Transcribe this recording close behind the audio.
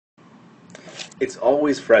It's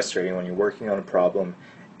always frustrating when you're working on a problem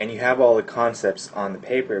and you have all the concepts on the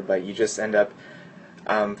paper, but you just end up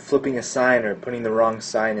flipping a sign or putting the wrong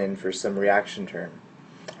sign in for some reaction term.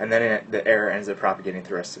 And then the error ends up propagating to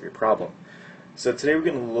the rest of your problem. So today we're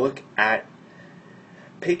going to look at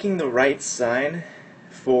picking the right sign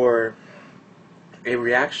for a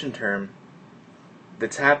reaction term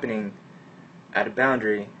that's happening at a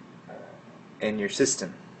boundary in your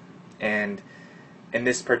system. And in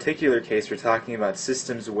this particular case, we're talking about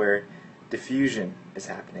systems where diffusion is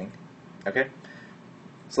happening. Okay?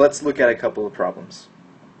 So let's look at a couple of problems.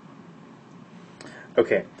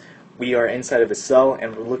 Okay, we are inside of a cell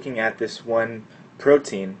and we're looking at this one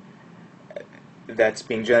protein that's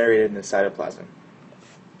being generated in the cytoplasm.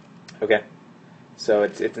 Okay? So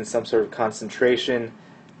it's in some sort of concentration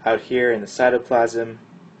out here in the cytoplasm,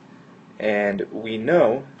 and we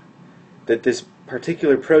know that this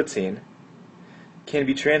particular protein can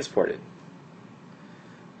be transported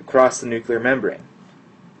across the nuclear membrane,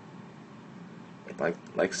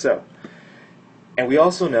 like so. And we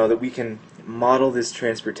also know that we can model this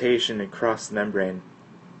transportation across the membrane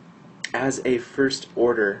as a first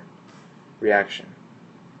order reaction.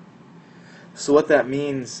 So what that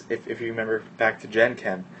means, if you remember back to Gen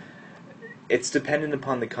Chem, it's dependent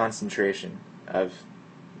upon the concentration of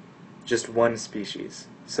just one species.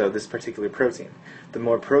 So this particular protein. The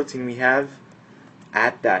more protein we have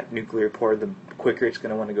at that nuclear pore, the quicker it's going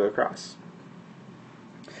to want to go across.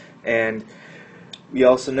 And we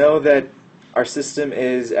also know that our system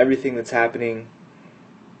is everything that's happening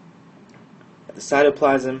at the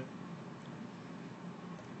cytoplasm,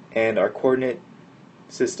 and our coordinate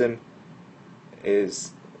system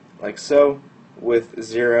is like so, with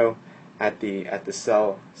 0 at the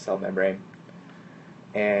cell membrane,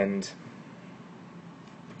 and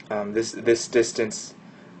this distance,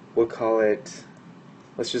 we'll call it,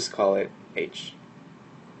 let's just call it h.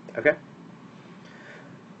 Okay?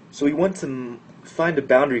 So we want to find a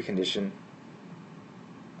boundary condition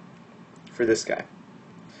for this guy,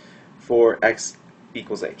 for x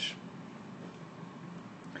equals h.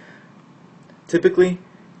 Typically,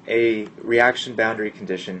 a reaction boundary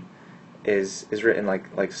condition is written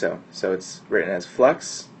like so. So it's written as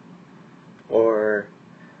flux, or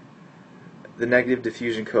the negative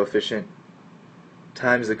diffusion coefficient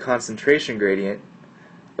times the concentration gradient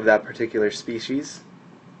of that particular species,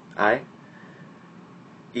 I,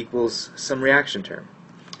 equals some reaction term.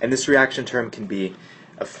 And this reaction term can be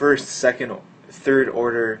a first, second, third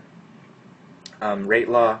order rate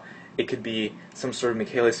law. It could be some sort of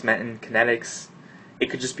Michaelis-Menten kinetics. It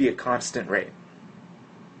could just be a constant rate.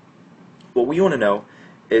 What we want to know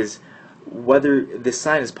is whether this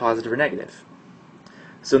sign is positive or negative.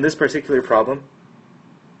 So in this particular problem,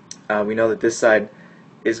 we know that this side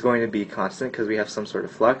is going to be constant because we have some sort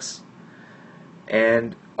of flux,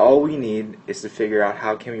 and all we need is to figure out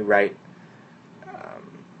how can we write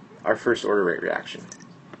our first order rate reaction.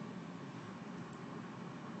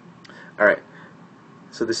 Alright,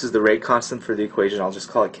 so this is the rate constant for the equation. I'll just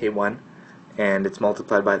call it K1, and it's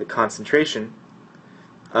multiplied by the concentration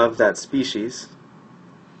of that species,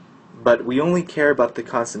 but we only care about the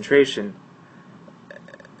concentration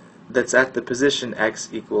that's at the position x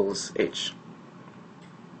equals h.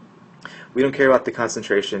 We don't care about the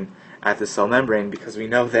concentration at the cell membrane because we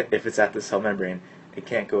know that if it's at the cell membrane, it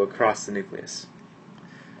can't go across the nucleus.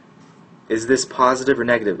 Is this positive or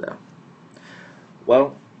negative, though?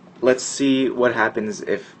 Well, let's see what happens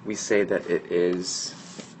if we say that it is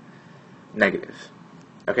negative.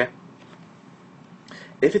 Okay?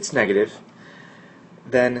 If it's negative,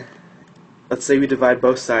 then let's say we divide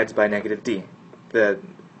both sides by negative d, the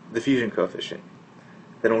diffusion coefficient.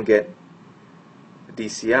 Then we'll get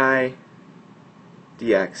dci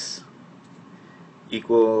dx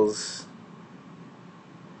equals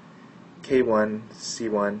k1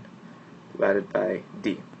 c1 divided by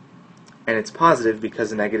d. And it's positive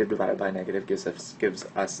because a negative divided by a negative gives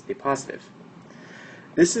us a positive.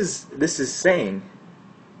 This is saying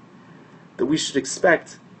that we should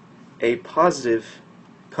expect a positive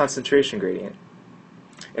concentration gradient.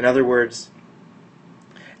 In other words,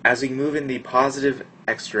 as we move in the positive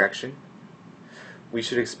x direction, we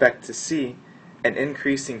should expect to see an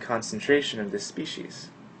increasing concentration of this species.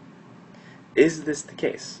 Is this the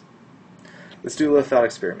case? Let's do a little thought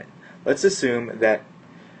experiment. Let's assume that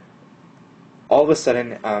all of a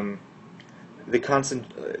sudden the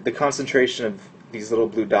concentration of these little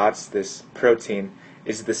blue dots, this protein,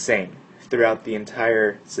 is the same throughout the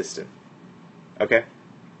entire system. Okay?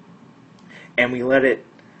 And we let it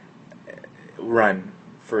run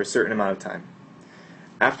for a certain amount of time.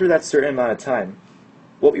 After that certain amount of time,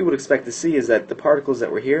 what we would expect to see is that the particles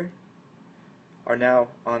that were here are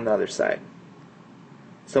now on the other side.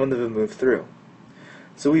 Some of them have moved through.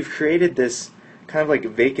 So we've created this kind of like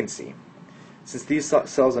vacancy. Since these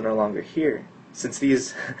cells are no longer here, since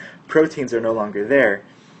these proteins are no longer there,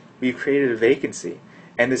 we've created a vacancy.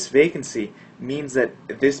 And this vacancy means that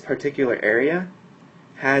this particular area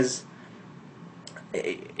has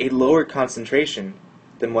a lower concentration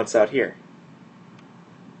than what's out here.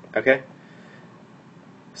 Okay?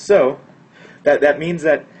 So, that means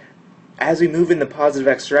that as we move in the positive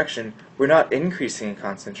x direction, we're not increasing in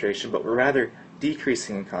concentration, but we're rather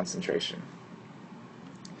decreasing in concentration.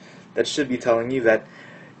 That should be telling you that,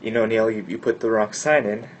 Neil, you put the wrong sign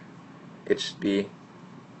in. It should be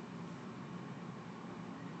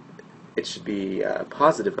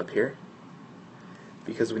positive up here,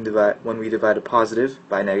 because when we divide a positive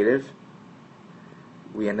by a negative,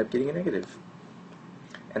 we end up getting a negative.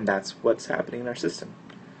 And that's what's happening in our system.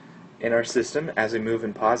 In our system, as we move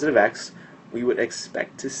in positive x, we would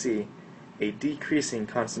expect to see a decreasing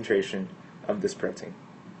concentration of this protein.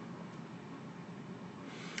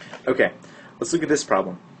 Okay, let's look at this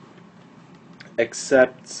problem.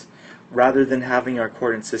 Except, rather than having our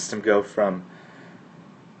coordinate system go from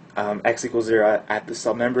x equals 0 at the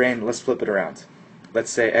cell membrane, let's flip it around. Let's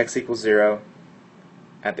say x equals 0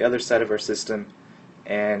 at the other side of our system,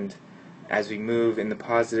 and as we move in the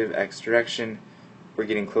positive x direction, we're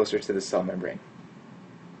getting closer to the cell membrane.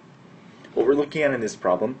 What we're looking at in this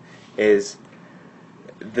problem is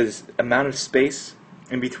this amount of space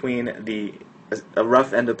in between a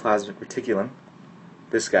rough endoplasmic reticulum,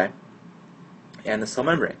 this guy, and the cell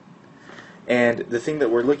membrane. And the thing that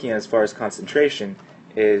we're looking at as far as concentration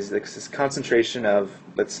is this concentration of,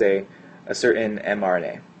 let's say, a certain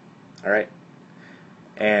mRNA. Alright?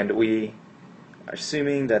 And we are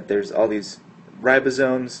assuming that there's all these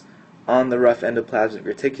ribosomes on the rough endoplasmic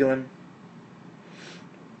reticulum.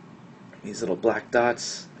 These little black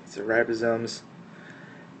dots, these are ribosomes.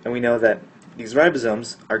 And we know that these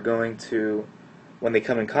ribosomes are going to, when they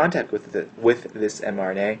come in contact with this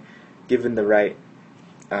mRNA, given the right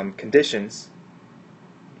conditions,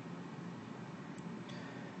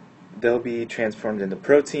 they'll be transformed into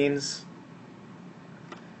proteins.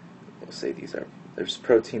 We'll say there's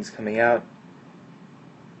proteins coming out.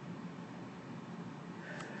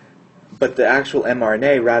 But the actual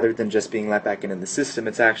mRNA, rather than just being let back into the system,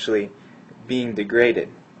 it's actually being degraded.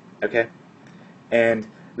 Okay? And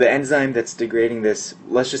the enzyme that's degrading this,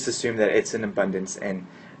 let's just assume that it's in abundance, and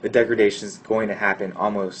the degradation is going to happen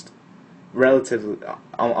almost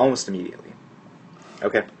immediately.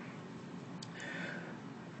 Okay?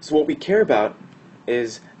 So what we care about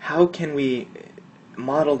is how can we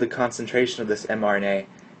model the concentration of this mRNA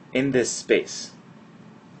in this space.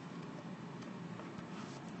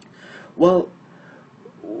 Well,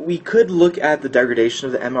 we could look at the degradation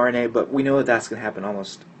of the mRNA, but we know that that's going to happen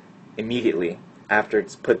almost immediately after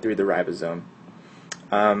it's put through the ribosome.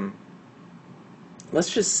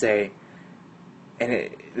 Let's just say,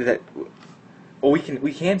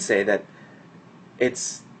 we can say that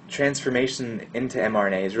its transformation into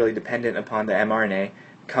mRNA is really dependent upon the mRNA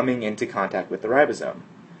coming into contact with the ribosome.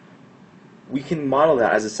 We can model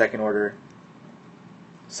that as a second order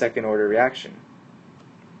reaction,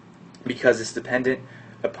 because it's dependent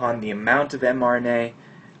upon the amount of mRNA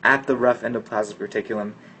at the rough endoplasmic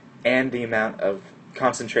reticulum and the amount of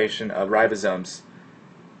concentration of ribosomes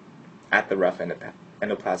at the rough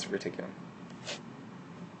endoplasmic reticulum.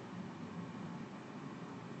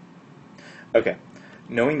 Okay,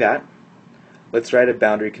 knowing that, let's write a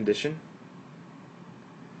boundary condition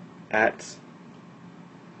at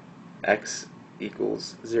x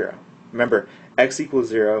equals 0. Remember, x equals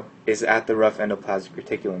 0 is at the rough endoplasmic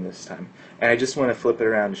reticulum this time. And I just want to flip it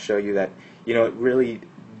around to show you that, it really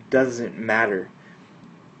doesn't matter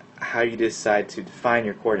how you decide to define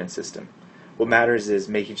your coordinate system. What matters is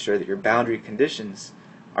making sure that your boundary conditions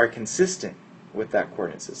are consistent with that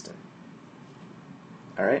coordinate system.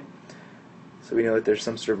 Alright? So we know that there's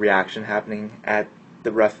some sort of reaction happening at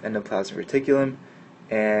the rough endoplasmic reticulum,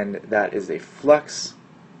 and that is a flux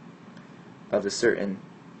of a certain,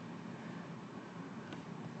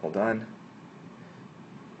 hold on,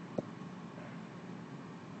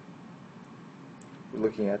 we're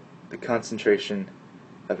looking at the concentration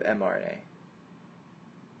of mRNA.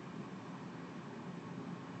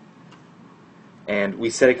 And we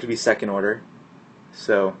said it could be second order,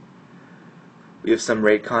 so we have some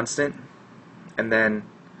rate constant, and then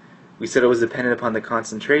we said it was dependent upon the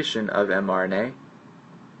concentration of mRNA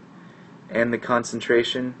and the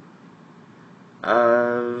concentration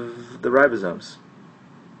of the ribosomes.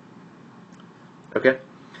 Okay?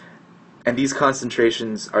 And these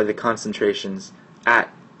concentrations are the concentrations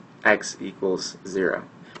at x equals 0.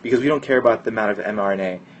 Because we don't care about the amount of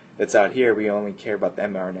mRNA that's out here, we only care about the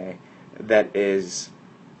mRNA that is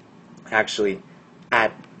actually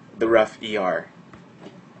at the rough ER.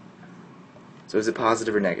 So is it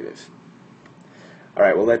positive or negative?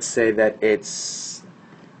 Alright, well let's say that it's,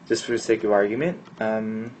 just for the sake of argument,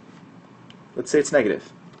 let's say it's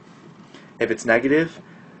negative. If it's negative,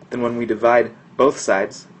 then when we divide both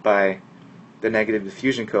sides by the negative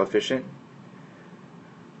diffusion coefficient,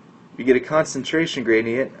 we get a concentration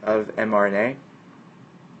gradient of mRNA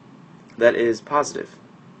that is positive,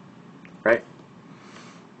 right?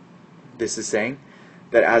 This is saying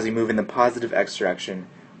that as we move in the positive x direction,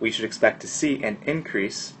 we should expect to see an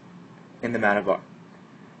increase in the amount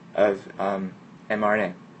of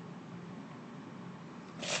mRNA.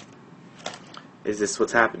 Is this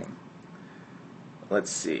what's happening? Let's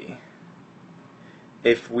see.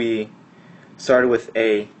 If we started with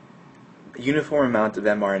a uniform amount of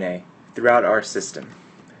mRNA throughout our system,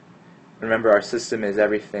 remember our system is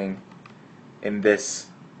everything in this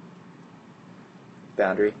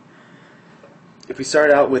boundary. If we start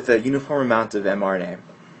out with a uniform amount of mRNA,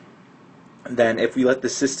 then if we let the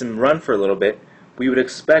system run for a little bit, we would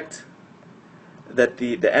expect that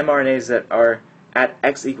the mRNAs that are at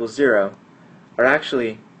x equals 0 are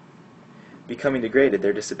actually becoming degraded.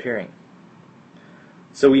 They're disappearing.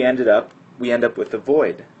 So we end up with a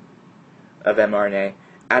void of mRNA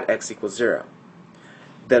at x equals 0.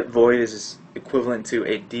 That void is equivalent to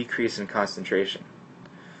a decrease in concentration.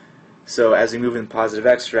 So as we move in the positive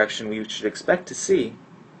x direction, we should expect to see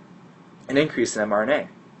an increase in mRNA.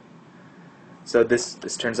 So this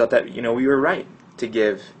turns out that we were right to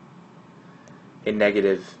give a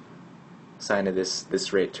negative sign of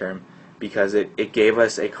this rate term, because it gave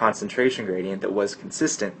us a concentration gradient that was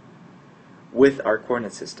consistent with our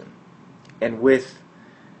coordinate system and with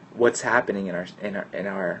what's happening in our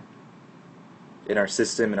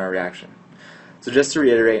system, in our reaction. So just to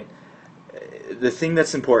reiterate, the thing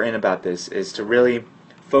that's important about this is to really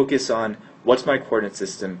focus on what's my coordinate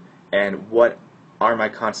system and what are my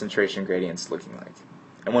concentration gradients looking like.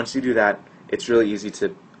 And once you do that, it's really easy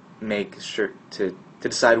to make sure to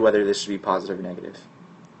decide whether this should be positive or negative.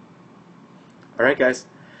 Alright guys,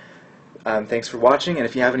 thanks for watching, and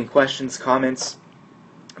if you have any questions, comments,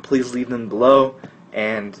 please leave them below,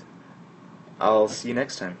 and I'll see you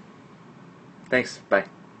next time. Thanks, bye.